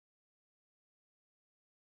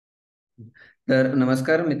तर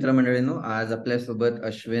नमस्कार मित्रमंडळींनो, आज आपल्यासोबत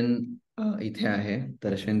अश्विन इथे आहे.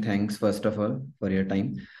 तर Ashwin, thanks first of all for your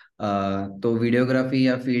time. तो व्हिडिओग्राफी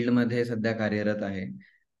या फील्डमध्ये सध्या कार्यरत आहे.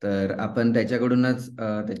 तर आपण त्याच्याकडूनच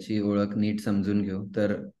त्याची ओळख नीट समजून घेऊ.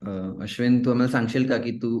 तर अश्विन, तू आम्हाला सांगशील का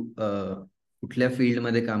की तू कुठल्या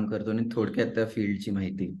फील्डमध्ये काम करतो आणि थोडक्यात त्या फील्डची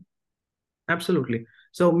माहिती. ऍब्सोल्युटली.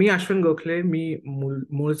 सो मी अश्विन गोखले. मी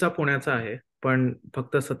मूळचा पुण्याचा आहे, पण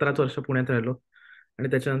फक्त 17 वर्ष पुण्यात राहिलो. आणि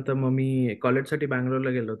त्याच्यानंतर मग मी कॉलेजसाठी बँगलोरला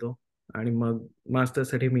गेलो होतो. आणि मग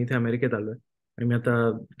मास्टर्ससाठी मी इथे अमेरिकेत आलोय. आणि मी आता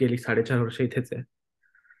गेली 4.5 वर्ष इथेच आहे.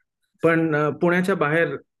 पण पुण्याच्या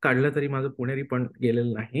बाहेर काढलं तरी माझं पुणेरी पण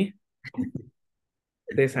गेलेलं नाही,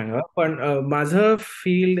 ते सांगा. पण माझं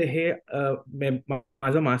फील्ड हे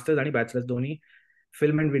माझं मास्टर्स आणि बॅचलर्स दोन्ही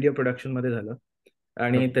फिल्म अँड व्हिडिओ प्रोडक्शन मध्ये झालं.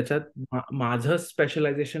 आणि त्याच्यात माझं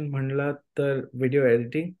स्पेशलायझेशन म्हणलं तर व्हिडिओ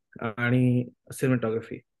एडिटिंग आणि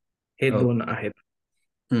सिनेमॅटोग्राफी हे हो. दोन आहेत.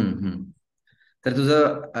 हम्म. तर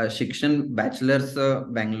तुझं शिक्षण बॅचलर्स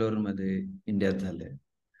बँगलोरमध्ये इंडियात झालंय.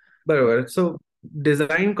 बरोबर. सो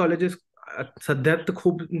डिझाईन कॉलेजेस सध्या तर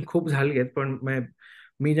खूप खूप झाली आहेत, पण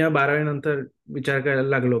मी जेव्हा 12वी नंतर विचार करायला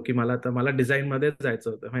लागलो की मला डिझाईन मध्येच जायचं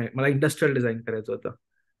होतं. म्हणजे मला इंडस्ट्रियल डिझाईन करायचं होतं.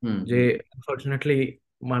 जे हम्म. अनफॉर्च्युनेटली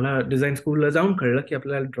मला डिझाईन स्कूलला जाऊन कळलं की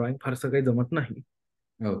आपल्याला ड्रॉइंग फारसं काही जमत नाही.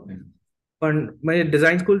 ओके. पण म्हणजे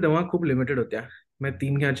डिझाईन स्कूल तेव्हा खूप लिमिटेड होत्या. म्हणजे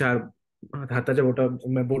 3 किंवा 4 हाताच्या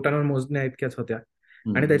बोटांवर मोजण्या इतक्याच होत्या.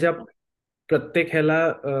 आणि हम्म. त्याच्या प्रत्येक ह्याला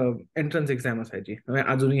एंट्रन्स एक्झाम असायची. म्हणजे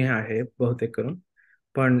अजूनही हे आहे बहुतेक करून,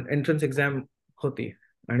 पण एंट्रन्स एक्झाम होती.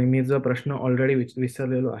 आणि मी जो प्रश्न ऑलरेडी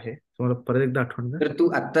विसरलेलो आहे, तुम्हाला परत एकदा आठवण द्या. तर तू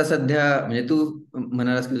आत्ता सध्या म्हणजे तू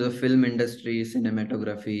म्हणालास की तुझं फिल्म इंडस्ट्री,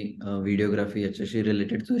 सिनेमॅटोग्राफी, व्हिडिओग्राफी याच्याशी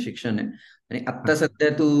रिलेटेड तुझं शिक्षण आहे आणि आत्ता सध्या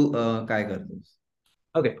तू काय करतोस?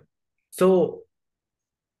 ओके. सो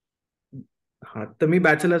हा, तर मी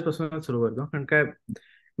बॅचलर्स पासून सुरू करतो. कारण काय,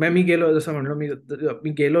 मी गेलो, जसं म्हणलो,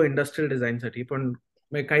 मी गेलो इंडस्ट्रियल डिझाईनसाठी. पण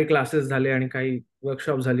काही क्लासेस झाले आणि काही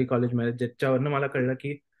वर्कशॉप झाली कॉलेजमध्ये, ज्याच्यावरनं मला कळलं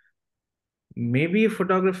की मे बी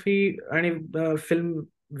फोटोग्राफी आणि फिल्म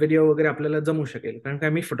व्हिडिओ वगैरे आपल्याला जमू शकेल. कारण काय,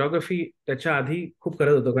 मी फोटोग्राफी त्याच्या आधी खूप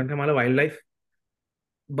करत होतो. कारण काय, मला वाईल्ड लाईफ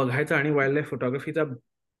बघायचा आणि वाईल्ड लाईफ फोटोग्राफीचा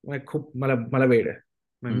खूप मला मला वेळ आहे.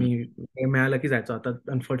 हम्म. मी वेळ मिळाला की जायचो. आता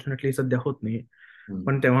अनफॉर्च्युनेटली सध्या होत नाही, हम्म.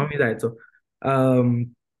 पण तेव्हा मी जायचो.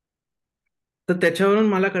 तर त्याच्यावरून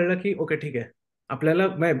मला कळलं की ओके, ठीक आहे, आपल्याला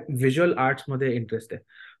व्हिज्युअल आर्ट्समध्ये इंटरेस्ट आहे.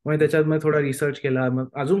 मग त्याच्यात मग थोडा रिसर्च केला, मग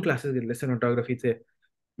अजून क्लासेस घेतले सिनेमॅटोग्राफीचे.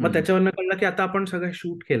 मग हम्म. त्याच्यावरनं कळलं की आता आपण सगळं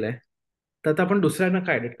शूट केलंय, तर आता आपण दुसऱ्यांना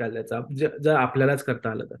काय एडिट करायला द्यायचं, जर आपल्यालाच करता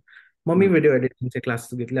आलं तर. मग मी हम्म. व्हिडिओ एडिटिंगचे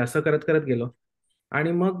क्लासेस घेतले. असं करत करत गेलो.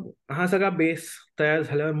 आणि मग हा सगळा बेस तयार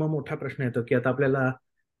झाल्यावर मग मोठा प्रश्न येतो की आता आपल्याला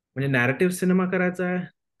म्हणजे नॅरेटिव्ह सिनेमा करायचा आहे,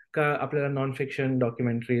 का आपल्याला नॉन फिक्शन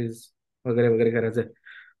डॉक्युमेंटरीज वगैरे वगैरे करायचं आहे.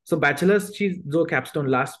 सो बॅचलर्सची जो कॅपस्टोन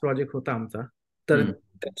लास्ट प्रोजेक्ट होता आमचा, तर हम्म.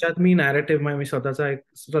 त्याच्यात मी नॅरेटिव्ह, मी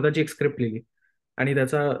स्वतःची एक स्क्रिप्ट लिहिली. आणि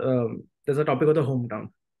त्याचा टॉपिक होता होम टाउन.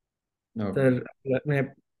 ओके. तर म्हणजे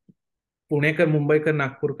पुणेकर, मुंबईकर,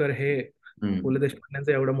 नागपूरकर हे पु ल हम्म.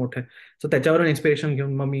 देशपांडेंचं एवढं मोठं आहे. सो त्याच्यावरून इन्स्पिरेशन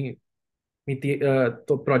घेऊन मग मी मी ती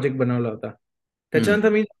तो प्रोजेक्ट बनवला होता. हम्म. त्याच्यानंतर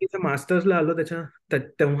मी तिथे मास्टर्सला आलो.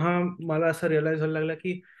 तेव्हा मला असं रिअलाइज व्हायला लागलं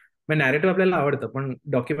की नॅरेटिव्ह आपल्याला आवडतं, पण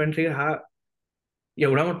डॉक्युमेंटरी हा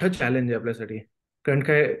एवढा मोठा चॅलेंज आहे आपल्यासाठी. कारण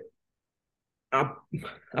काय,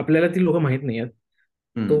 आपल्याला ती लोक माहीत नाही आहेत.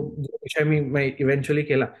 तो हम्म. जो विषय मी इव्हेंच्युअली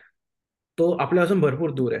केला, तो आपल्यापासून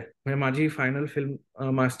भरपूर दूर आहे. म्हणजे माझी फायनल फिल्म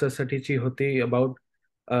मास्टर्ससाठीची होती अबाउट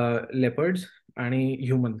लेपर्ड्स आणि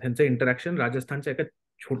ह्युमन यांचं इंटरॅक्शन राजस्थानच्या एका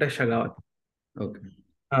छोट्याशा गावात. ओके.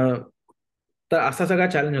 अ, तर असा सगळा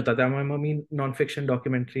चॅलेंज होता. त्यामुळे मग मी नॉन फिक्शन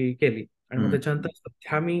डॉक्युमेंटरी केली. आणि मग हम्म. त्याच्यानंतर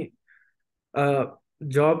सध्या मी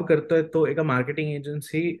जॉब करतोय तो एका marketing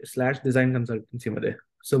agency slash design कन्सल्टन्सीमध्ये.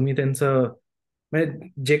 So मी त्यांचं म्हणजे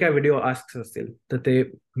जे काय व्हिडिओ आस्क असतील तर ते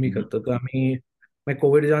मी हम्म. करतो. तर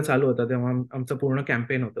कोविड जेव्हा चालू होता तेव्हा आमचं पूर्ण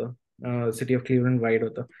कॅम्पेन होतं, सिटी ऑफ क्लिव्हलंड वाईड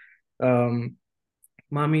होतं. अम,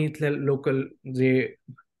 मग आम्ही इथल्या लोकल जे,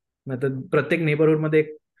 आता प्रत्येक नेबरहुडमध्ये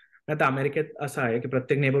आता अमेरिकेत असं आहे की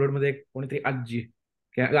प्रत्येक नेबरहुडमध्ये एक कोणीतरी आजी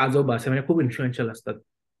किंवा आजोबा असे म्हणजे खूप इन्फ्लुएन्शियल असतात.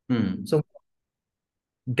 हम्म. सो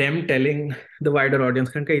डेम टेलिंग द वायडर ऑडियन्स.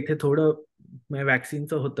 कारण का इथे थोडं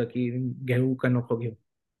वॅक्सिनचं होतं की घेऊ का नको घेऊ.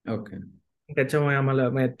 ओके. त्याच्यामुळे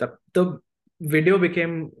आम्हाला तो video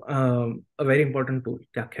became a very important tool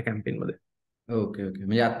त्या अख्ख्या कॅम्पेनमध्ये. ओके. ओके.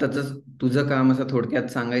 म्हणजे आत्ताच तुझं काम असं थोडक्यात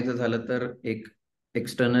सांगायचं झालं तर एक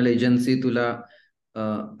एक्सटर्नल एजन्सी तुला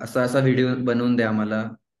असा असा व्हिडिओ बनवून द्या मला,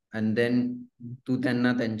 अँड देन तू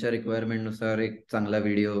त्यांना त्यांच्या रिक्वायरमेंट नुसार एक चांगला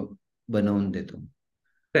व्हिडिओ बनवून देतो.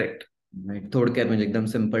 करेक्ट. Right. थोडक्यात म्हणजे एकदम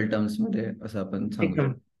सिम्पल टर्म्स मध्ये असं आपण सांगू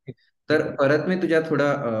एकदम. शकतो. तर परत मी तुझ्या थोडा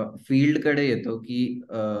फील्डकडे येतो की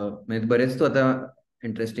म्हणजे बरेच तू आता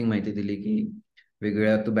इंटरेस्टिंग माहिती दिली की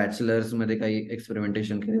वेगवेगळ्या तू बॅचलर्स मध्ये काही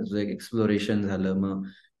एक्सपेरिमेंटेशन केलं, तुझं एक एक्सप्लोरेशन झालं, मग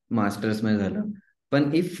मास्टर्स मध्ये झालं. पण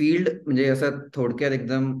ही फील्ड म्हणजे असं थोडक्यात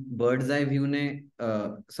एकदम बर्ड्स आय व्ह्यूने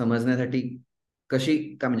समजण्यासाठी कशी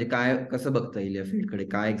का म्हणजे काय कसं बघता येईल या फील्डकडे,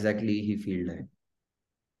 काय एक्झॅक्टली ही फील्ड आहे?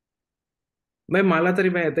 मग मला तरी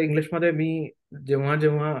माहिती आता इंग्लिशमध्ये मी जेव्हा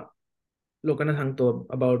जेव्हा लोकांना सांगतो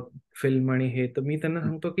अबाउट फिल्म आणि हे, तर मी त्यांना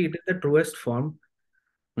सांगतो की इट इज द ट्रुएस्ट फॉर्म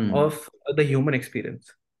हम्म. Of the human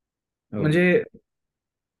experience. हो. म्हणजे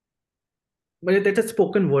म्हणजे त्याच्यात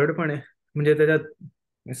स्पोकन वर्ड पण आहे, म्हणजे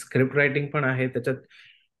त्याच्यात स्क्रिप्ट रायटिंग पण आहे, त्याच्यात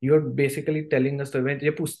you R basically telling a story, म्हणजे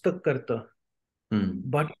जे पुस्तक करतं हम्म.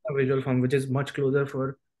 But visual form which is much closer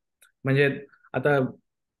for, म्हणजे आता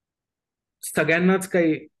सगळ्यांनाच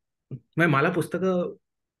काही, म्हणजे मला पुस्तकं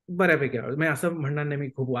बऱ्यापैकी आवडतं, म्हणजे असं म्हणणार नाही मी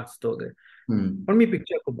खूप वाचतो वगैरे, हम्म. पण मी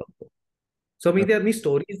पिक्चर खूप बघतो. सो मी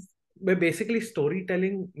stories, basically story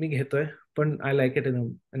telling me घेतोय, पण I like it in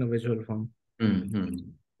a visual form. हम्म.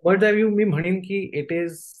 हम्म. वर्ड आय व्ह्यू मी म्हणेन की इट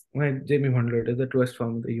इज, जे मी म्हणलो, it is the ट्रुएस्ट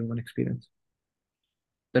form of the human experience.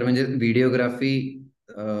 तर म्हणजे videography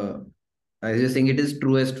as you saying it is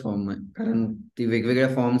truest form, कारण ती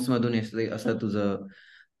वेगवेगळ्या फॉर्म्स मधून येते असं तुझं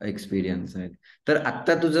एक्सपिरियन्स आहे. तर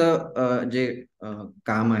आत्ता तुझं जे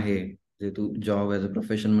काम आहे, जे तू जॉब ॲज अ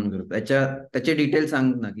प्रोफेशन म्हणून करतो, त्याचे डिटेल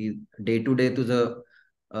सांग ना, की डे टू डे तुझं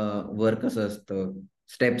वर्क कसं असतं,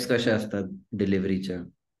 स्टेप्स कशा असतात डिलिव्हरीच्या?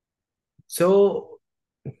 सो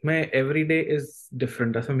मैं एव्हरी डे इज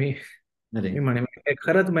डिफरंट, असं मी अरे. मी म्हणेन.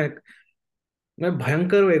 खरंच मैं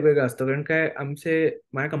भयंकर वेगवेगळं असतं, कारण काय आमचे,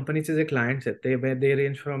 माझ्या कंपनीचे जे क्लायंट्स आहेत ते दे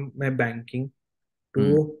range from my banking to,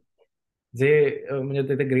 हम्म. जे म्हणजे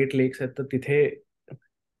तिथे ग्रेट लेक्स आहेत, तर तिथे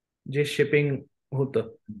जे शिपिंग होतं,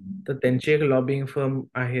 तर त्यांची एक लॉबिंग फर्म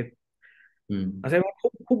आहे. हम्म. असे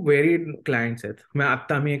खूप खूप व्हेरीड क्लायंट्स आहेत. मग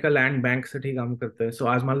आता आम्ही एका लँड बँकसाठी काम करतोय, सो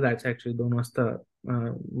आज मला जायचं ऍक्च्युली 2 वाजता.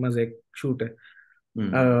 माझं एक शूट आहे.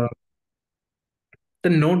 हम्म. तर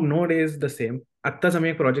no day is the same. आत्ताच आम्ही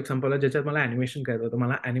एक प्रोजेक्ट संपवला ज्याच्यात मला अॅनिमेशन करायचं होतं.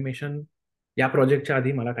 मला अॅनिमेशन या प्रोजेक्टच्या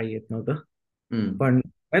आधी मला काही येत नव्हतं, हम्म. पण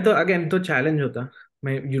तो अगेन तो चॅलेंज होता.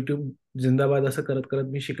 मग युट्यूब जिंदाबाद असं करत करत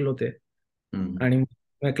मी शिकलो ते. हम्म.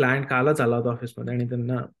 आणि क्लायंट कालच आला होता ऑफिसमध्ये आणि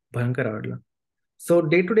त्यांना भयंकर आवडलं. सो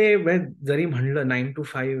डे टू डे जरी म्हणलं 9 to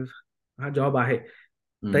 5 हा जॉब आहे,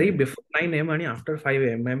 तरी हम्म. बिफोर 9 AM आणि आफ्टर 5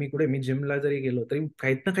 AM मी कुठे, मी जिमला जरी गेलो तरी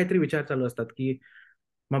काही ना काहीतरी विचार चालू असतात की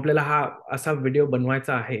मग आपल्याला हा असा व्हिडिओ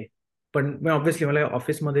बनवायचा आहे. पण मी ऑब्व्हियसली मला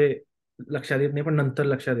ऑफिसमध्ये लक्षात येत नाही, पण नंतर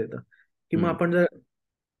लक्षात येतं की मग हम्म. आपण जर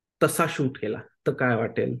तसा शूट केला तर काय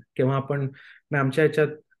वाटेल, किंवा आपण मग आमच्या ह्याच्यात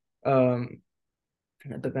अं,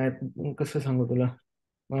 आता काय, कसं सांगू तुला.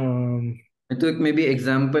 अं, तू एक मे बी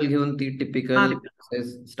एक्झाम्पल घेऊन ती हा टिपिकल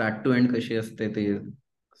स्टार्ट टू एंड कशी असते ते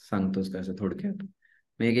सांगतोस का असं थोडक्यात?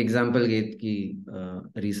 मी एक एक्झाम्पल घेत की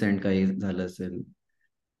रिसेंट काही झालं असेल,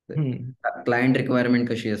 हम्म. क्लायंट रिक्वायरमेंट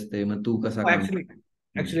कशी असते, मग तू कसा काम ऍक्च्युली हम्म.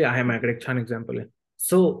 ऍक्च्युली आहे माझ्याकडे एक छान एक्झाम्पल आहे.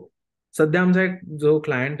 सो सध्या आमचा एक जो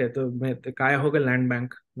क्लायंट आहे, तो ते काय हो गं, लँड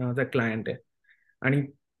बँक नावाचा क्लायंट आहे. आणि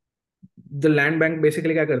द लँड बँक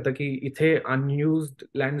बेसिकली काय करतं की इथे अनयुज्ड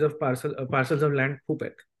land of parcels of land खूप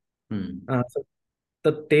आहेत. हम्म. so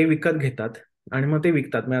तर ते विकत घेतात आणि मग ते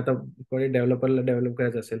विकतात. मग आता कोणी डेव्हलपरला डेव्हलप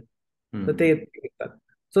करायचं असेल तर हम्म. ते विकतात.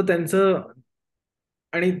 सो त्यांचं,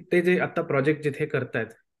 आणि ते जे आता प्रोजेक्ट जिथे करतायत,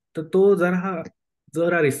 तर तो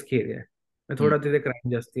जरा रिस्की एरिया आहे. म्हणजे हम्म. थोडा तिथे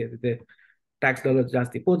क्राईम जास्ती आहे, तिथे टॅक्स डॉलर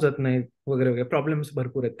जास्ती पोहोचत नाहीत वगैरे वगैरे, प्रॉब्लेम्स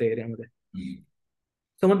भरपूर आहेत त्या एरियामध्ये.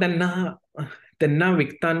 सो मग त्यांना त्यांना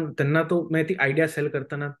विकताना, त्यांना तो म्हणजे ती आयडिया सेल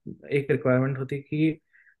करताना एक रिक्वायरमेंट होती की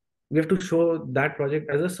we have to show that project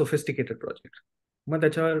as a sophisticated project. मग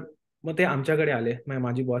त्याच्यावर, मग ते आमच्याकडे आले,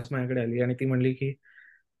 माझी बॉस माझ्याकडे आली आणि ती म्हणली की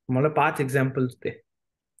मला 5 एक्झाम्पल्स दे.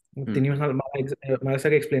 मग तिने हम्म. मला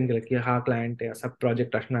सगळं एक्सप्लेन केलं की हा क्लायंट आहे, असा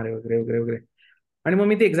प्रोजेक्ट असणार आहे वगैरे वगैरे वगैरे. आणि मग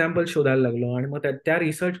मी ते एक्झाम्पल शोधायला लागलो आणि मग त्या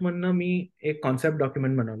रिसर्चमधनं मी एक कॉन्सेप्ट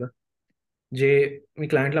डॉक्युमेंट बनवलं, जे मी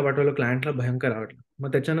क्लायंटला पाठवलं. क्लायंटला भयंकर आवडलं.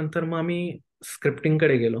 मग त्याच्यानंतर मग आम्ही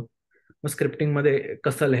स्क्रिप्टिंगकडे गेलो. मग स्क्रिप्टिंगमध्ये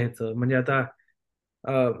कसं लिहायचं, म्हणजे आता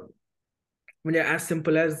म्हणजे ॲज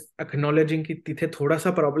सिम्पल ॲज अक्नॉलेजिंग की तिथे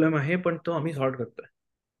थोडासा प्रॉब्लेम आहे, पण तो आम्ही सॉल्व्ह करतोय,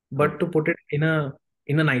 but to okay. Put it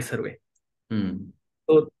in अ नाईसर वे. हम्म.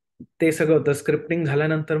 तो ते सगळं होतं. स्क्रिप्टिंग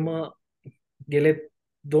झाल्यानंतर मग गेले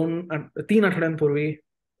 3 आठवड्यांपूर्वी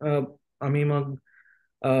अ, आम्ही मग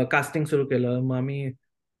कास्टिंग सुरू केलं. मग आम्ही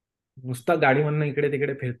नुसता गाडीमधनं इकडे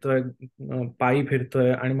तिकडे फिरतोय, पायी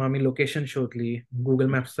फिरतोय, आणि मग आम्ही लोकेशन शोधली. गुगल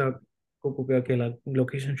मॅप्सचा खूप उपयोग केला,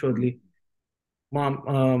 लोकेशन शोधली. मग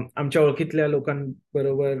आमच्या ओळखीतल्या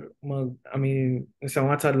लोकांबरोबर मग आम्ही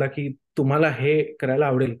संवाद साधला की तुम्हाला हे करायला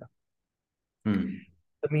आवडेल का. हम्म.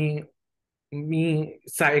 तर मी मी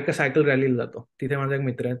एका सायकल रॅलीला जातो. तिथे माझा एक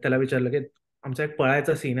मित्र आहे, त्याला विचारलं की आमचा एक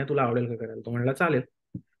पळायचा सीन आहे, तुला आवडेल का करायला? तो म्हणला चालेल.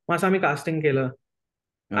 मग असं आम्ही कास्टिंग केलं.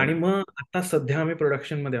 आणि ओके. मग आता सध्या आम्ही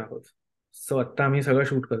प्रोडक्शन मध्ये आहोत. सो आता आम्ही सगळं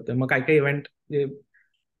शूट करतोय. मग काही काही इव्हेंट जे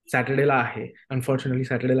सॅटर्डेला आहे, अनफॉर्च्युनेटली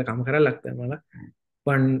सॅटर्डेला काम करायला लागतंय मला.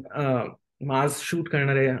 पण मग आज शूट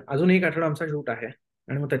करणार आहे, अजून एक आठवडा आमचा शूट आहे.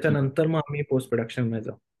 आणि मग त्याच्यानंतर मग आम्ही पोस्ट प्रोडक्शन मध्ये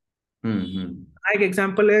जाऊ. हम्म. हा एक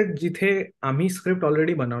एक्झाम्पल आहे जिथे आम्ही स्क्रिप्ट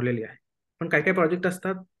ऑलरेडी बनवलेली आहे. पण काही काही प्रोजेक्ट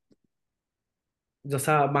असतात,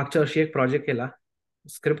 जसा मागच्या वर्षी एक प्रोजेक्ट केला,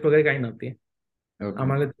 स्क्रिप्ट वगैरे काही नव्हती. ओके.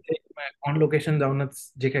 आम्हाला तिथे ऑन लोकेशन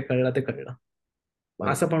जाऊनच जे काही कळलं ते कळलं.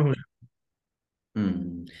 असं ओके. पण होऊ शकतं.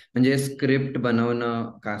 म्हणजे स्क्रिप्ट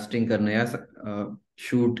बनवणं, कास्टिंग करणं,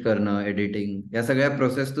 शूट करणं, एडिटिंग, या सगळ्या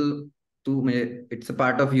प्रोसेस तू तू म्हणजे it's a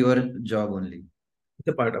part of your job only.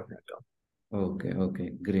 ते part of my job. Okay, okay,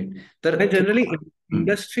 great. तर नाही, तू जनरली हम्म,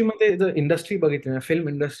 इंडस्ट्रीमध्ये जर इंडस्ट्री बघितली ना, फिल्म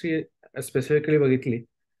इंडस्ट्री स्पेसिफिकली बघितली,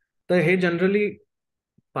 तर हे जनरली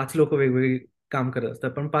 5 लोक वेगवेगळी काम करत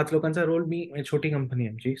असतात. पण 5 लोकांचा रोल, मी म्हणजे छोटी कंपनी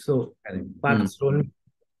आहे आमची, सो हम्म. 5 रोल.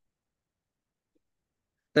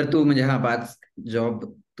 तर तू म्हणजे हा 5 जॉब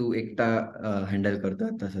तू एकटा हँडल करतो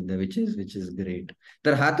आता सध्या, विच इज ग्रेट.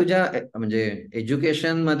 तर हा तुझ्या म्हणजे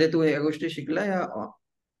एज्युकेशन मध्ये तू या गोष्टी शिकला, या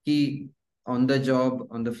की on the job,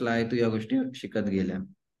 on the fly तू या गोष्टी शिकत गेल्या?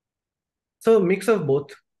 So mix of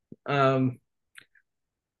both.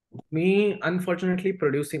 Me unfortunately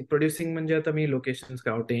producing producing म्हणजे आता मी location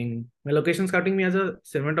scouting me as a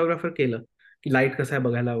cinematographer केलं, की लाईट कसं आहे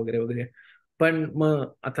बघायला वगैरे वगैरे. पण मग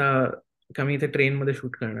आता का मी इथे ट्रेनमध्ये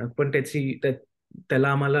शूट करणार, पण त्याला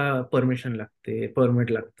आम्हाला परमिशन लागते,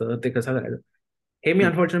 परमिट लागतं, ते कसं करायचं. हे मी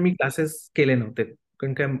अनफॉर्च्युनेटली क्लासेस केले नव्हते.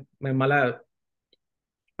 कारण काय, मला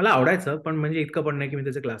मला आवडायचं, पण म्हणजे इतकं पण नाही की मी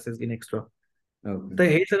त्याचे क्लासेस घेईन एक्स्ट्रा. ओके. तर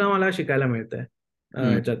हे सगळं मला शिकायला मिळतंय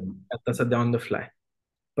ह्याच्यात, आता सध्या ऑन द फ्लाय.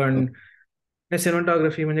 पण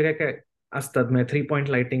सिनेमॅटोग्राफी म्हणजे काय काय असतात, म्हणजे 3 पॉईंट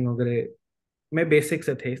लाइटिंग वगैरे, म्हणजे बेसिक्स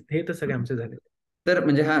आहेत. हे हे तर सगळे आमचे झाले. तर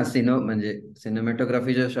म्हणजे हा म्हणजे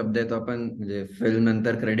सिनेमॅटोग्राफी जो शब्द आहे तो आपण म्हणजे फिल्म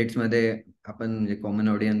नंतर क्रेडिट्स मध्ये आपण म्हणजे कॉमन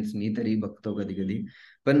ऑडियन्स मी तरी बघतो कधी कधी.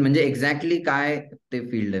 पण म्हणजे एक्झॅक्टली काय ते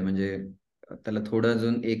फील्ड आहे, म्हणजे त्याला थोडं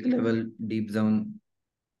अजून एक लेवल डीप जाऊन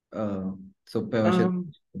सोप्या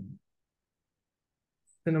भाषेत.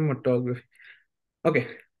 Cinematography, okay.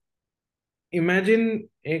 इमॅजिन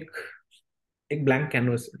एक एक ब्लँक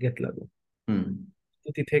कॅनव्हास घेतला तू. हम्म.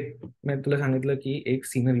 तू तिथे, मी तुला सांगितलं की एक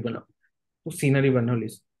सिनरी बनव. तू सिनरी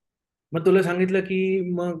बनवलीस. मग तुला सांगितलं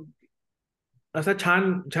की मग असा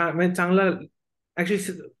छान छान म्हणजे चांगला,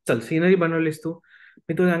 ऍक्च्युली चल सिनरी बनवलीस तू.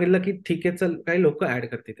 मी तुला सांगितलं की ठीक आहे, चल काही लोक ऍड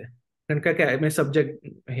कर तिथे. कारण काय काय म्हणजे सब्जेक्ट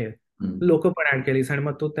हे हम्म. लोक पण ऍड केलीस, आणि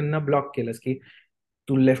मग तू त्यांना ब्लॉक केलंस की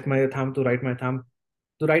तू लेफ्ट मध्ये थांब, तू राईट मध्ये थांब.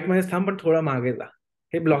 तू राईट मध्येच थांब, पण थोडा मागे जा.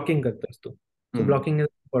 हे ब्लॉकिंग करतोस तू. सो हम्म. Blocking is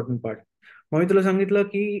important part. मग मी तुला सांगितलं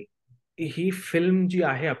की ही फिल्म जी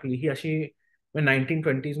आहे आपली, ही अशी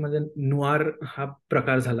 1920s मध्ये नुआर हा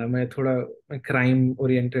प्रकार झाला, म्हणजे थोडा क्राईम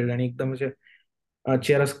ओरिएंटेड आणि एकदम म्हणजे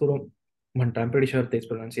चिअरस्कुरो म्हणतात, प्रिटी शुअर तेच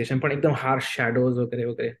प्रोनाऊन्सिएशन, पण एकदम हार्श शॅडोज वगैरे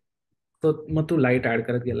वगैरे. तर मग तू लाईट ऍड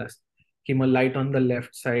करत गेलास, की मग light on the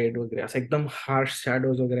left side वगैरे, असं एकदम हार्श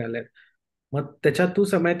शॅडोज वगैरे आले. मग त्याच्यात तू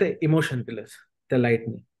समय ते इमोशन दिलंस त्या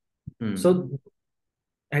लाईटने. सो हम्म.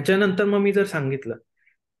 ह्याच्यानंतर मग मी जर सांगितलं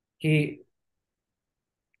की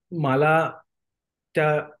मला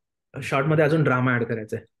त्या शॉर्टमध्ये अजून ड्रामा ऍड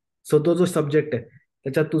करायचा आहे, सो तो जो सब्जेक्ट आहे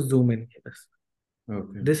त्याच्यात तू झूम इन केलंस.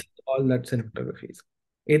 Okay. This all that cinematography is.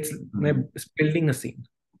 It's building a scene.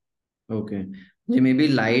 Okay. म्हणजे मे बी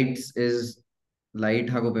लाईट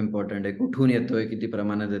हा खूप इम्पॉर्टंट आहे, कुठून येतोय, किती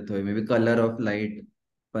प्रमाणात येतोय, may be colour of light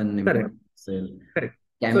पण करेक्ट, इम्पॉर्टंट असेल, correct.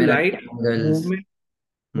 So camera light, angles. Movement,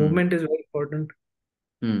 हम्म. Movement is very important.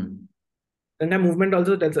 हम्म. कारण त्या मुवमेंट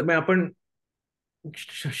ऑल्सो त्याचं, म्हणजे आपण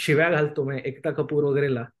शिव्या घालतो, म्हणजे एकता कपूर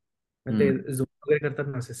वगैरेला, मग ते हम्म. झूम वगैरे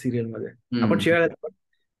करतात ना असे सिरियल मध्ये, आपण हम्म. शिव्या घालतो.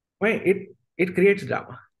 मग it it creates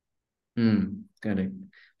drama. Correct.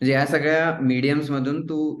 म्हणजे या सगळ्या मीडियम्स मधून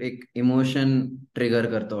तू एक इमोशन ट्रिगर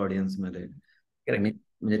करतो ऑडियन्स मध्ये, आणि करेक्ट,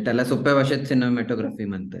 म्हणजे त्याला सोप्या भाषेत सिनेमॅटोग्राफी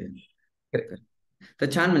म्हणता येईल. करेक्ट.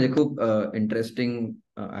 तर छान, म्हणजे खूप इंटरेस्टिंग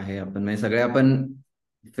आहे. आपण म्हणजे सगळे आपण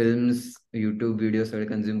फिल्म्स, युट्यूब व्हिडिओ सगळे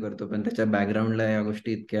कन्झ्युम करतो, पण त्याच्या बॅकग्राऊंडला या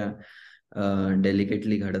गोष्टी इतक्या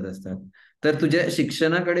डेलिकेटली घडत असतात. तर तुझ्या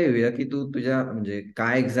शिक्षणाकडे येऊया, की तू तुझ्या म्हणजे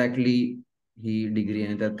काय एक्झॅक्टली ही डिग्री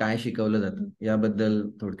आहे, त्यात काय शिकवलं जातं याबद्दल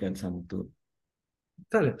थोडक्यात सांगतो.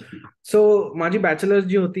 चालेल. सो माझी बॅचलर्स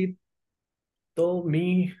जी होती, तो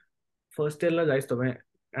मी फर्स्ट इयरला जायचो, म्हणजे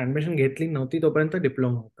ऍडमिशन घेतली नव्हती तोपर्यंत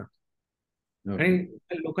डिप्लोमा होता. ओके.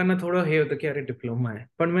 आणि लोकांना थोडं हे होतं की अरे डिप्लोमा आहे,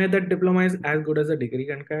 पण म्हणजे that diploma is as good as a degree.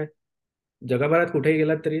 कारण काय, जगभरात कुठेही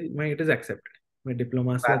गेलात तरी मग it is accepted. Me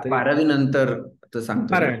diploma असला तरी 12वी नंतर तर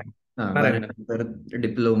सांगतोस ना? 12वी हा, 12वी 12वी नंतर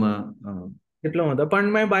डिप्लोमा. डिप्लोमा होता. पण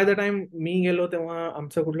मग बाय द टाइम मी गेलो तेव्हा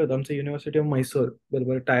आमचं कुठलं होतं, आमचं युनिव्हर्सिटी ऑफ म्हैसूर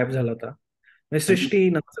बरोबर टायअप झाला होता. म्हणजे सृष्टी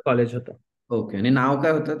नावाचं कॉलेज होतं. ओके, आणि नाव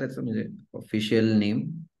काय होतं त्याचं, म्हणजे ऑफिशियल नेम?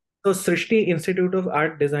 तो सृष्टी institute of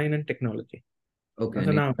art design and technology okay, असं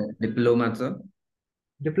आणि नाव. डिप्लोमाचं?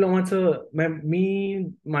 डिप्लोमाचं मी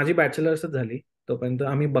माझी बॅचलर्सच झाली तोपर्यंत.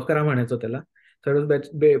 आम्ही बकरा म्हणायचो त्याला. तर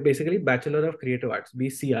basically bachelor of creative arts,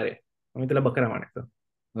 BCRA. आम्ही त्याला बकरा म्हणायचो.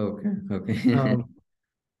 ओके. ओके. अं,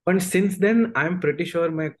 पण since then I am pretty sure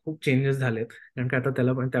मग खूप चेंजेस झालेत. कारण का आता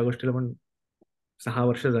त्याला पण त्या गोष्टीला पण 6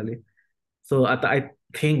 वर्ष झाली. सो आता I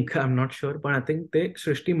think, I am not sure, पण आय थिंक ते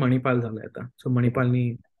सृष्टी मणिपाल झालंय आता. सो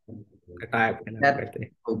मणिपालनी टाय अप केलं त्यात काहीतरी.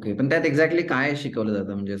 ओके, पण त्यात एक्झॅक्टली काय शिकवलं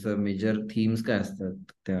जातं, म्हणजे असं मेजर थीम्स काय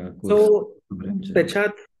असतात त्या सो कोर्स प्रोग्रामचे?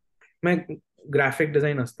 त्याच्यात मग ग्राफिक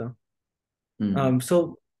डिझाईन असतं. हम्म. So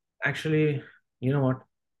actually you know what,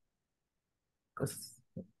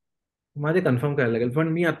 माझे कन्फर्म करायला लागेल. पण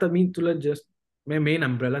मी तुला जस्ट मेन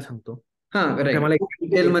अम्ब्रेला सांगतो. हा, कारण काय करेक्ट. मला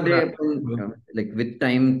डिटेलमध्ये आपण like with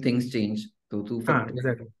time things change. तो तू हा फक्त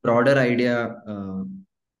एक्झॅक्टली. ब्रॉडर आयडिया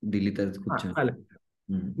दिली तर हा खूप छान. चालेल.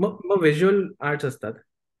 हम्म. मग व्हिज्युअल आर्ट्स असतात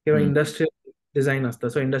किंवा हम्म. इंडस्ट्रियल डिझाईन असतं.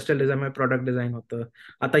 सो इंडस्ट्रियल डिझाईन मध्ये प्रॉडक्ट डिझाईन होतं.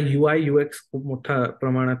 आता UI UX खूप मोठ्या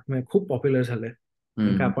प्रमाणात म्हणजे खूप पॉप्युलर झालंय. कारण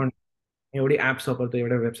का हम्म. आपण एवढी ऍप्स वापरतो,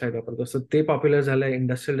 एवढ्या वेबसाईट वापरतो. सो ते पॉप्युलर झालंय.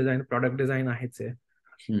 इंडस्ट्रियल डिझाईन, प्रॉडक्ट डिझाईन आहेच आहे.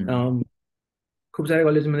 हम्म. अम, खूप साऱ्या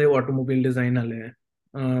कॉलेजमध्ये ऑटोमोबाईल डिझाईन आलंय.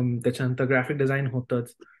 त्याच्यानंतर ग्राफिक डिझाईन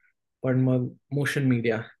होतंच. पण मग मोशन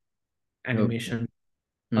मीडिया, ओके. ॲनिमेशन,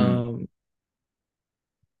 हम्म.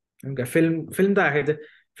 फिल्म फिल्म तर आहे.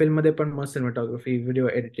 फिल्म मध्ये पण मग सिनेमॅटोग्राफी, व्हिडिओ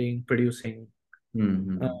एडिटिंग, प्रोड्युसिंग. हम्म.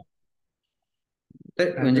 हम्म.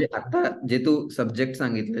 तर म्हणजे आता जे तू सब्जेक्ट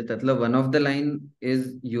सांगितले त्यातलं one of the line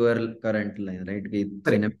is your current line, right? की करेक्ट.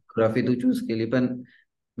 सिनेमॅटोग्राफी तू चूज केली, पण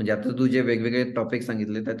म्हणजे आता तू जे वेगवेगळे टॉपिक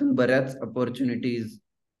सांगितले त्यातून बऱ्याच अपॉर्च्युनिटीज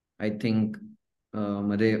आय थिंक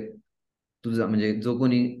मध्ये तुझा म्हणजे जो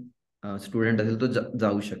कोणी स्टुडंट असेल तो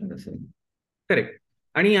जाऊ शकत असेल. करेक्ट.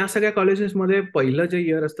 आणि या सगळ्या कॉलेजेसमध्ये पहिलं जे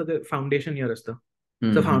इयर असतं ते फाउंडेशन इयर असतं. तर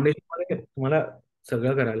हम्म. फाउंडेशन मध्ये तुम्हाला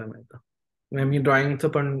सगळं करायला मिळतं. म्हणजे मी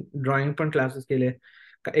ड्रॉइंग पण क्लासेस केले.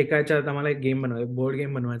 एका याच्यात आम्हाला एक गेम बनवायचा, बोर्ड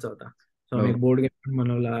गेम बनवायचा होता. सो आम्ही हो. एक बोर्ड गेम पण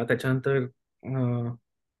बनवला. त्याच्यानंतर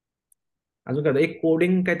अजून काय एक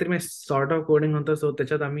कोडिंग काहीतरी म्हणजे सॉर्ट ऑफ कोडिंग होतं. सो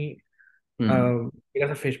त्याच्यात आम्ही हम्म. एक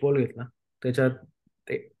असा फिश बॉल घेतला. त्याच्यात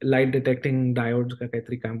ते लाईट डिटेक्टिंग डायोड का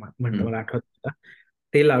काहीतरी काय म्हणतं, हम्म. मला आठवत नाही.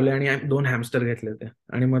 ते लावले आणि 2 हॅमस्टर घेतले होते.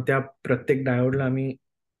 आणि मग त्या प्रत्येक डायोडला आम्ही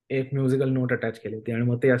एक म्युझिकल नोट अटॅच केली होती. आणि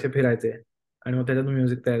मग ते असे फिरायचे आणि मग त्याच्यातून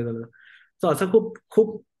म्युझिक तयार झालं. सो असं खूप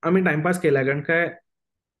खूप आम्ही टाइमपास केला. कारण काय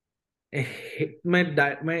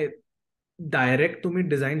डायरेक्ट तुम्ही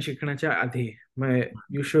डिझाईन शिकण्याच्या आधी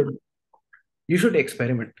you should you should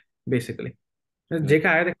experiment basically. जे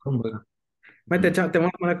काय आहे ते करून बघा. मग तेव्हा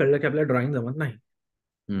मला कळलं की आपल्याला ड्रॉइंग जमत नाही.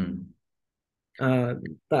 हम्म.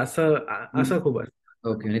 तर असं असं खूप आहे.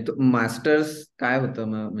 ओके, आणि तो मास्टर्स काय होतं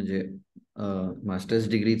मग, म्हणजे मास्टर्स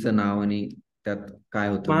डिग्रीचं नाव आणि त्यात काय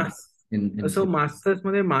होतं? इन सो मास्टर्स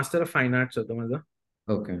मध्ये मास्टर ऑफ फाईन आर्ट्स होतं माझं,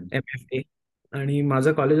 ओके. MFA. आणि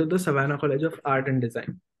माझं कॉलेज होतं savanna college of art and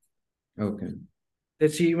design. Okay.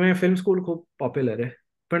 त्याची फिल्म स्कूल खूप पॉप्युलर आहे.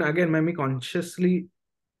 पण अगेन मी कॉन्शियसली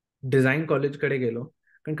डिझाईन कॉलेजकडे गेलो.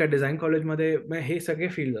 कारण का डिझाईन कॉलेजमध्ये हे सगळे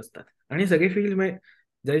फील्ड असतात. आणि सगळे फील्ड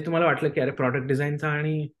जरी तुम्हाला वाटलं की अरे प्रॉडक्ट डिझाईनचा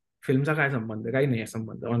आणि फिल्मचा काय संबंध आहे, काही नाही आहे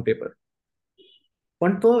संबंध ऑन पेपर,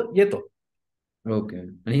 पण तो येतो. ओके,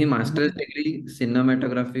 आणि ही मास्टर्स डिग्री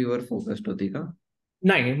सिनेमॅटोग्राफीवर फोकस्ड होती का?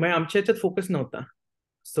 नाही, मग आमच्या याच्यात फोकस नव्हता.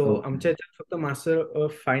 So okay. आमच्या याच्यात फक्त master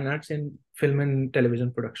of fine arts in film and television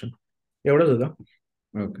production एवढंच होतं.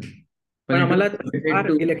 ओके, पण पण इट आम्हाला वॉज रिलेटेड फार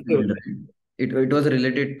टू इलेक्टिव्ह फील्ड, होते. Right? It was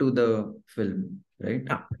related to the film,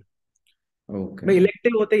 right? हा, ओके. मग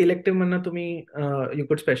इलेक्टिव्ह होते. इलेक्टिव्ह म्हणणं तुम्ही यू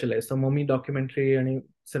कुड स्पेशलाइज. तर मग मी डॉक्युमेंटरी आणि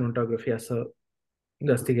सिनेमॅटोग्राफी असं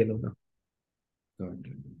जास्ती केलं होतं.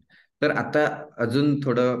 तर आता अजून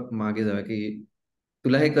थोडं मागे जाऊया, की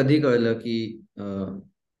तुला हे कधी कळलं की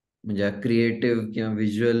म्हणजे क्रिएटिव्ह किंवा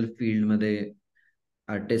व्हिज्युअल फील्डमध्ये,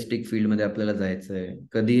 आर्टिस्टिक फील्डमध्ये आपल्याला जायचंय?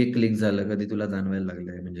 कधी हे क्लिक झालं, कधी तुला जाणवायला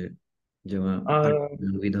लागलंय, म्हणजे जेव्हा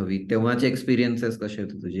विथ हवी तेव्हाचे एक्सपिरियन्सेस कसे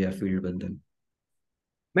होते तुझे या फील्ड बद्दल?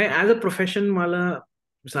 ऍज अ प्रोफेशन मला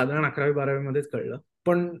साधारण 11वी 12वी मध्येच कळलं.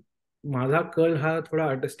 पण माझा कल हा थोडा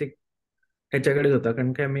आर्टिस्टिक ह्याच्याकडेच होता.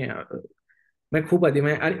 कारण काय मी खूप आधी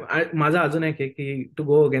आणि माझा अजून एक आहे की to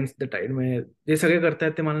go against the tied. म्हणजे जे सगळे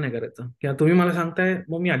करतायत ते मला नाही करायचं, किंवा तुम्ही मला सांगताय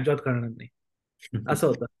मग मी अजिबात करणार नाही, असं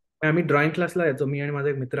होतं. आम्ही ड्रॉइंग क्लासला यायचो, मी आणि माझा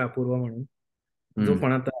एक मित्र अपूर्वा म्हणून, जो हम्म.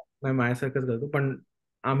 पण आता माझ्यासारखंच करतो. पण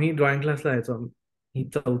आम्ही ड्रॉइंग क्लासला यायचो. ही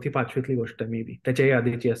 4वी-5वीतली गोष्ट मे बी, त्याच्याही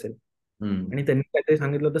आधीची असेल. हम्म. आणि त्यांनी काहीतरी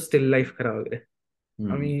सांगितलं होतं स्टिल लाईफ करा वगैरे.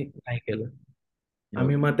 हम्म. आम्ही नाही केलं.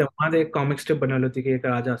 आम्ही ओके. मग तेव्हा एक कॉमिक स्ट्रिप बनवली होती की एक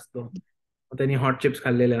राजा असतो, मग त्यांनी हॉट चिप्स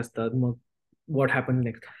खाल्लेले असतात, मग व्हॉट हॅपन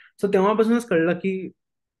नेक्स्ट. सो तेव्हापासूनच कळलं की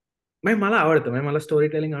म्हणजे मला आवडतं, म्हणजे मला स्टोरी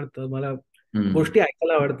टेलिंग आवडतं, मला हम्म. गोष्टी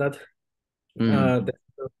ऐकायला आवडतात. हम्म.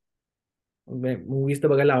 मूवीज तर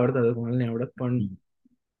बघायला आवडतात, कोणाला नाही आवडत, पण हम्म.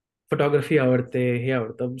 फोटोग्राफी आवडते, हे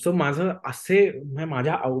आवडतं. सो माझं असे म्हणजे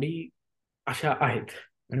माझ्या आवडी अशा आहेत.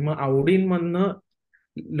 आणि मग आवडींमधनं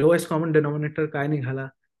लोएस्ट कॉमन डिनॉमिनेटर काय निघाला,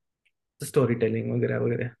 स्टोरी टेलिंग वगैरे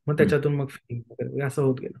वगैरे, मग हम्म. त्याच्यातून मग फिल्म वगैरे वगैरे असं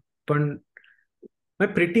होत गेलं. पण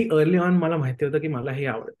प्रिटी अर्ली ऑन मला माहिती होतं की मला हे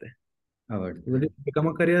आवडतंय. आवडते. बिकम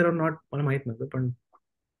अ करिअर और नॉट मला माहित नव्हतं, पण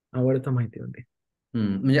आवडतं माहिती होती.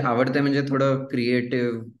 म्हणजे आवडते म्हणजे थोडं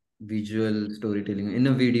creative visual story telling in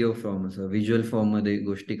a video form, असं व्हिज्युअल फॉर्म मध्ये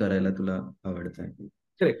गोष्टी करायला तुला आवडत आहे.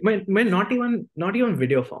 Correct. Not even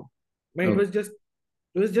video form. It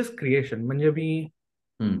was just creation. म्हणजे मी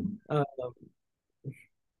हम्म. अ,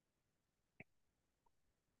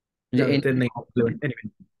 म्हणजे जाऊ दे, ते एनी नाही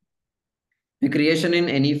anyway. Creation in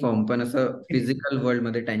any form, पण असं फिजिकल वर्ल्ड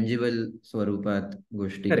मध्ये टँजिबल स्वरूपात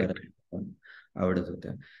गोष्टी करेक्ट. करायला आवडत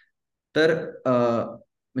होत्या. तर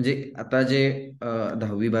म्हणजे आता जे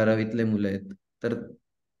 10वी-12वीतले मुलं आहेत, तर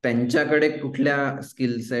त्यांच्याकडे कुठल्या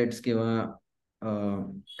स्किल सेट्स किंवा अ,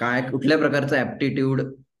 काय कुठल्या प्रकारचं ऍप्टिट्यूड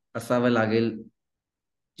असावं लागेल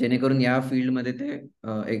जेणेकरून या फील्डमध्ये ते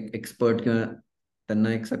एक एक्सपर्ट किंवा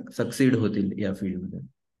त्यांना एक सक्सीड होतील या फील्डमध्ये.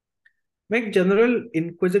 मग एक जनरल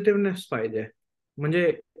इन्क्विजिटिव्हनेस पाहिजे. म्हणजे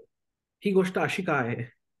ही गोष्ट अशी का आहे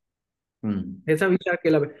हम्म. ह्याचा विचार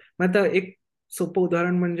केला पाहिजे. मग आता एक सोपं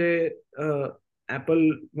उदाहरण म्हणजे ऍपल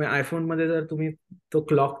आयफोन मध्ये जर तुम्ही तो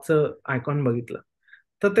क्लॉकचं आयकॉन बघितलं,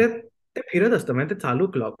 तर ते ते फिरत असतं, म्हणजे ते चालू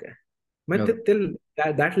क्लॉक आहे. मग ओके.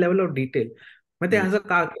 ते दॅट लेवल ऑफ डिटेल. मग ते हम्म. असं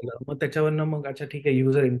का केलं, मग त्याच्यावरनं मग अच्छा ठीक आहे,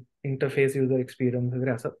 युजर इंटरफेस, युजर एक्सपिरियन्स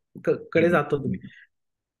वगैरे असं कडे जातो तुम्ही.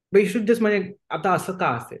 यू शुड जस्ट म्हणजे आता असं का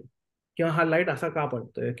असेल, किंवा हा लाईट असा का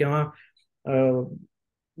पडतोय, किंवा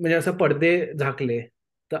म्हणजे असं पडदे झाकले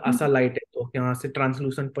तर असा लाईट येतो, किंवा असे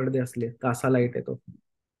ट्रान्सलुसंट पडदे असले तर असा लाईट येतो.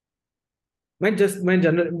 म्हणजे जस्ट म्हणजे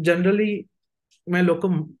जनरली म्हणजे लोक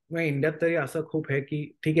म्हणजे इंडियात तरी असं खूप आहे की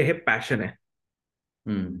ठीक आहे हे पॅशन आहे,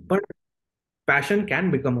 हम्म. पण passion can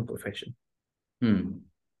become a profession. हम्म.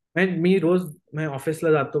 म्हणजे मी रोज म्हणजे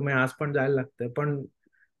ऑफिसला जातो, म्हणजे आज पण जायला लागतंय, पण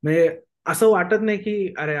म्हणजे असं वाटत नाही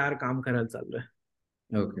की अरे यार काम करायला चाललोय.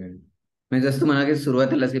 ओके. म्हणजे जसं तू म्हणा की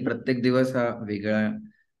सुरुवातीलाच की प्रत्येक दिवस हा वेगळा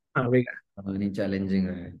हा, वेगळा. आणि चॅलेंजिंग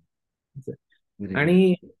आहे. ग्रेट.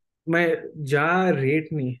 आणि मग ज्या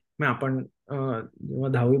रेटनी मग आपण जेव्हा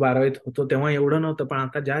 10वी-12वीत होतो तेव्हा एवढं नव्हतं, पण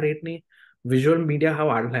आता ज्या रेटनी व्हिज्युअल मीडिया हा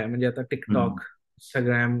वाढलाय, म्हणजे आता हम्म. टिकटॉक,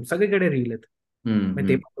 इंस्टाग्राम, सगळीकडे रील आहेत. हम्म. मग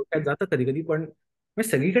ते हम्म. पण डोक्यात जातं कधी कधी, पण मग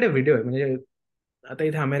सगळीकडे व्हिडिओ आहे. म्हणजे आता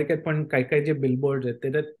इथे अमेरिकेत पण काही काही जे बिलबोर्ड आहेत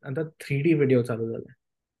त्याच्यात आता 3D व्हिडिओ चालू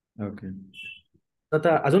झालाय. ओके. तर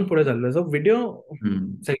आता अजून पुढे चाललंय जो व्हिडिओ.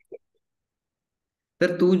 हम्म.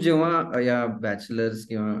 तर तू जेव्हा या बॅचलर्स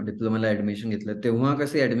किंवा डिप्लोमाला ऍडमिशन घेतलं तेव्हा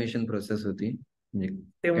कशी ऍडमिशन प्रोसेस होती म्हणजे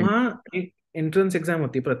तेव्हा एक एंट्रन्स एक्झाम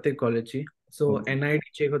होती प्रत्येक कॉलेजची. So okay. NIT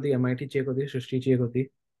चेक होती, MIT चेक होती, सृष्टीची एक होती,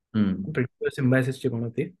 हम्म. सिम्बायसिसची पण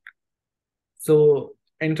होती. सो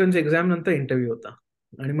एंट्रन्स एक्झाम नंतर इंटरव्ह्यू होता,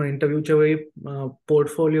 आणि मग इंटरव्ह्यूच्या वेळी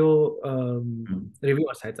पोर्टफोलिओ हम्म.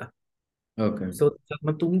 रिव्ह्यू असायचा. ओके. सो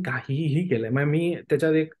मग तुम्ही काहीही केलंय, मग मी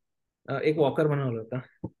त्याच्यात एक वॉकर बनवलं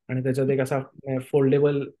होता, आणि त्याच्यात एक असा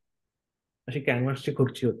फोल्डेबल अशी कॅनव्हासची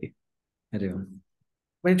खुर्ची होती. अरे वा.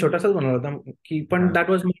 म्हणजे छोटासाच बनवला होता की, पण हा. दॅट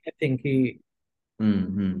वॉज माय थिंग की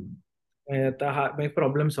हम्म. हम्म. आता हा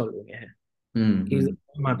प्रॉब्लेम सॉल्विंग आहे. हम्म. की हम्म.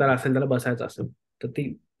 जर म्हातारा असेल, त्याला बसायचं असेल, तर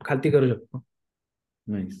ती खालती करू शकतो.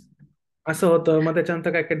 नाईस. असं होतं. मग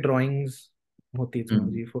त्याच्यानंतर काय काय ड्रॉइंग्स होतीच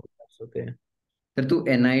माझी, फोटोग्राफ्स होते. तर तू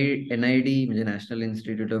NID म्हणजे नॅशनल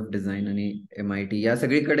इन्स्टिट्यूट ऑफ डिझाईन आणि MIT या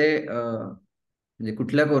सगळीकडे म्हणजे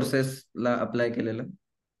कुठल्या कोर्सेसला अप्लाय केलेलं?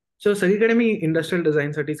 सो सगळीकडे मी इंडस्ट्रियल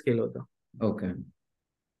डिझाईनसाठीच केलं होतं. ओके.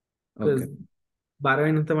 ओके. बिकॉज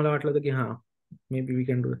 12वी नंतर मला वाटलं होतं की हा, may be we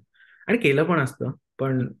can do. आणि केलं पण असतं,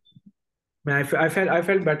 पण I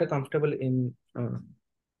felt better comfortable in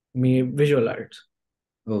me visual arts.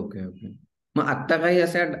 Okay. Okay. मग आत्ता काही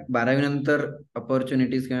अशा 12वी नंतर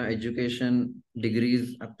अपॉर्च्युनिटीज किंवा एज्युकेशन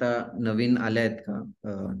डिग्रीज आता नवीन आल्या आहेत का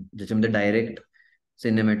ज्याच्यामध्ये डायरेक्ट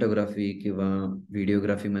सिनेमॅटोग्राफी किंवा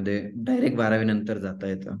व्हिडिओग्राफी मध्ये डायरेक्ट 12वी नंतर जाता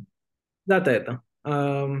येतं? जाता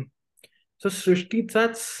येतं. सो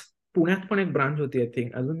सृष्टीचाच पुण्यात पण एक ब्रांच होती, आय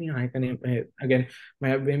थिंक अजूनही आहे का नाही.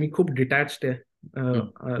 अगेन मी खूप डिटॅच्ड आहे हम्म.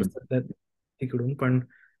 हम्म. सध्या तिकडून. पण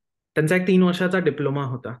त्यांचा एक 3 वर्षाचा डिप्लोमा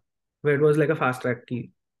होता, weight was like a fast track की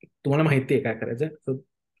तुम्हाला माहिती आहे काय करायचंय, सो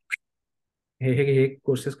हे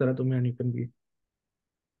कोर्सेस करा तुम्ही आणि पण बी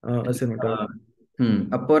असे म्हणतो.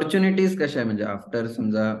 अपॉर्च्युनिटीज कशा आहे म्हणजे आफ्टर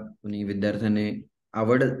समजा कोणी विद्यार्थ्याने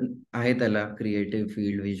आवड आहे त्याला क्रिएटिव्ह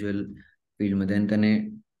फील्ड व्हिज्युअल फील्डमध्ये आणि त्याने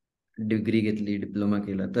डिग्री घेतली डिप्लोमा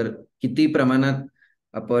केला तर किती प्रमाणात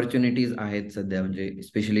अपॉर्च्युनिटीज आहेत सध्या म्हणजे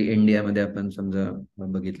स्पेशली इंडियामध्ये आपण समजा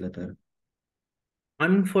बघितलं तर.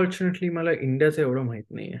 अनफॉर्च्युनेटली मला इंडियाचं एवढं माहित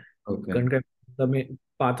नाहीये. ओके. कारण काय आता मी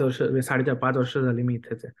 5 वर्ष, 5.5 वर्ष झाली मी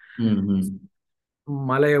इथेच आहे. हम्म.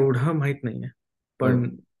 मला एवढं माहित नाहीये. हो. पण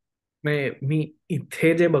मी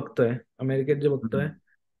इथे जे बघतोय, अमेरिकेत जे बघतोय, हम्म.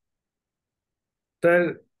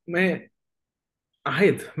 तर मी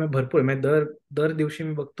आहेत मी भरपूर मी दर दिवशी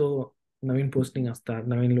मी बघतो, नवीन पोस्टिंग असतात,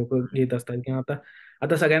 नवीन लोक येत असतात. किंवा आता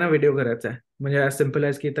आता सगळ्यांना व्हिडिओ करायचा आहे. म्हणजे ॲज सिम्पल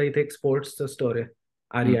ॲज की आता इथे एक स्पोर्ट्सचं स्टोर आहे,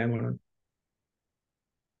 हम्म. आर्या म्हणून.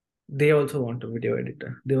 They also want a video editor,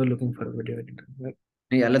 they are looking for a video editor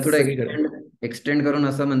याला थोडं सगळीकडे. एक्सटेंड करून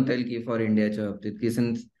असं म्हणता येईल की फॉर इंडियाच्या बाबतीत की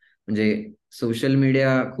सिन्स म्हणजे सोशल मीडिया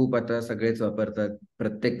खूप आता सगळेच वापरतात.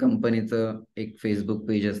 प्रत्येक कंपनीचं एक फेसबुक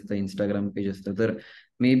पेज असतं, इंस्टाग्राम पेज असतं. तर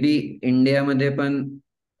मे बी इंडियामध्ये पण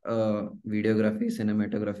व्हिडिओग्राफी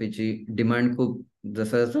सिनेमॅटोग्राफीची डिमांड खूप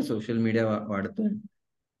जसं जसं सोशल मीडिया वाढतोय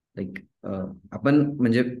लाईक आपण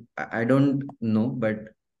म्हणजे आय डोंट नो बट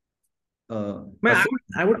असं.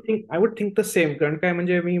 I would think the same. कारण काय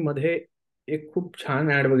म्हणजे मी मध्ये एक खूप छान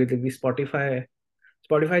ऍड बघितली की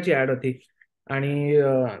स्पॉटीफायची ऍड होती. आणि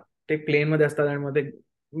ते प्लेन मध्ये असतात आणि मध्ये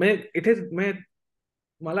म्हणजे इथेच म्हणजे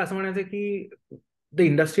मला असं म्हणायचं की द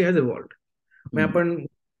इंडस्ट्री हॅज इव्हॉल्व्ड. मग हम्म. आपण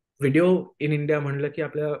व्हिडिओ इन इंडिया म्हणलं की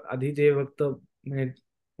आपल्या आधी जे फक्त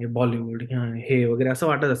म्हणजे बॉलिवूड किंवा हे वगैरे असं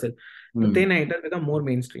वाटत असेल, तर हम्म. ते नाही, तर बिकम मोर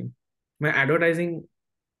मेन स्ट्रीम. मग ऍडव्हर्टायझिंग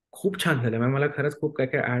खूप छान झालं. मला खरंच खूप काय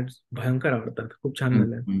काय ऍड्स भयंकर आवडतात, खूप छान हम्म.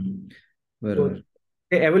 झाल्या. हम्म. तो बरोबर.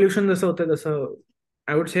 ते एव्होल्युशन जसं होतं तसं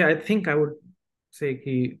आय वुड से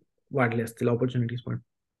की वाढले असतील ऑपॉर्च्युनिटीज पण.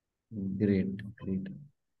 Great great.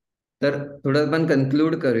 तर थोडं आपण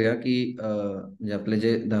कन्क्लूड करूया की म्हणजे आपले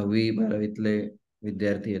जे 10वी 12वीतले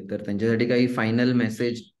विद्यार्थी आहेत तर त्यांच्यासाठी काही फायनल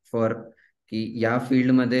मेसेज फॉर की या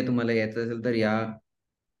फील्डमध्ये तुम्हाला यायचं असेल तर या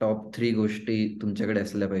टॉप 3 गोष्टी तुमच्याकडे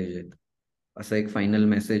असल्या पाहिजेत असं एक फायनल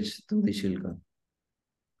मेसेज तू देशील का?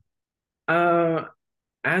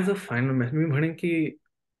 ॲज अ फायनल मेसेज मी म्हणेन की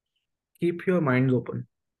कीप युअर माइंड ओपन.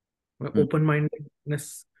 हम्म. ओपन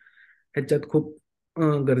माइंडेडनेस ह्याच्यात खूप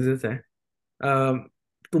गरजेचं आहे.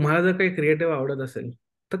 तुम्हाला जर काही क्रिएटिव्ह आवडत असेल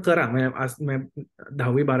तर करा. म्हणजे आज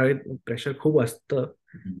 10वी 12वीत प्रेशर खूप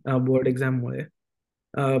असतं बोर्ड एक्झाममुळे.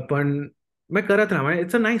 पण मग करत राहा. म्हणजे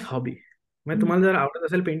इट्स अ नाईस हॉबी. म्हणजे हम्म. तुम्हाला जर आवडत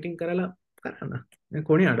असेल पेंटिंग करायला, करा ना. म्हणजे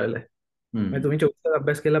कोणी अडवलंय? म्हणजे हम्म. तुम्ही 24 तास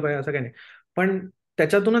अभ्यास केला पाहिजे असं काही नाही. पण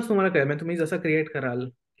त्याच्यातूनच तुम्हाला कळेल. म्हणजे तुम्ही जसं क्रिएट कराल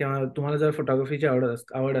किंवा तुम्हाला जर फोटोग्राफीची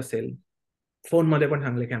आवड असेल, फोनमध्ये पण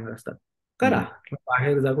चांगले कॅमेरा असतात, करा. हम्म.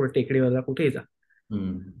 बाहेर जा, कुठे टेकडीवर जा, कुठेही जा.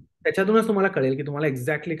 हम्म. त्याच्यातूनच तुम्हाला कळेल की तुम्हाला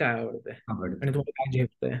एक्झॅक्टली काय आवडतंय आणि आवडतं. तुम्हाला काय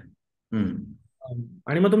झेपतंय. हम्म.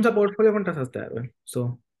 आणि मग तुमचा पोर्टफोलिओ पण तसाच तयार होईल. So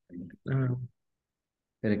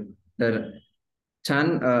correct. तर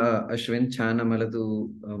छान अश्विन छान आम्हाला तू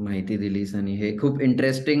माहिती दिलीस आणि हे खूप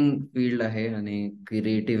इंटरेस्टिंग फील्ड आहे आणि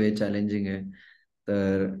क्रिएटिव्ह आहे चॅलेंजिंग आहे.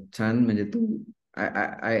 तर छान म्हणजे तू आय आय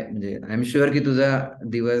आय म्हणजे आय एम शुअर की तुझा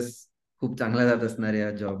दिवस खूप चांगला जात असणार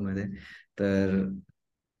या जॉबमध्ये. तर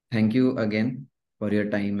thank you again for your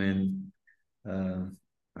time and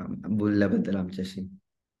बोलल्याबद्दल आमच्याशी.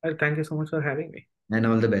 Thank you so much for having me. And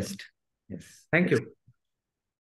all the best. Yes. Thank you.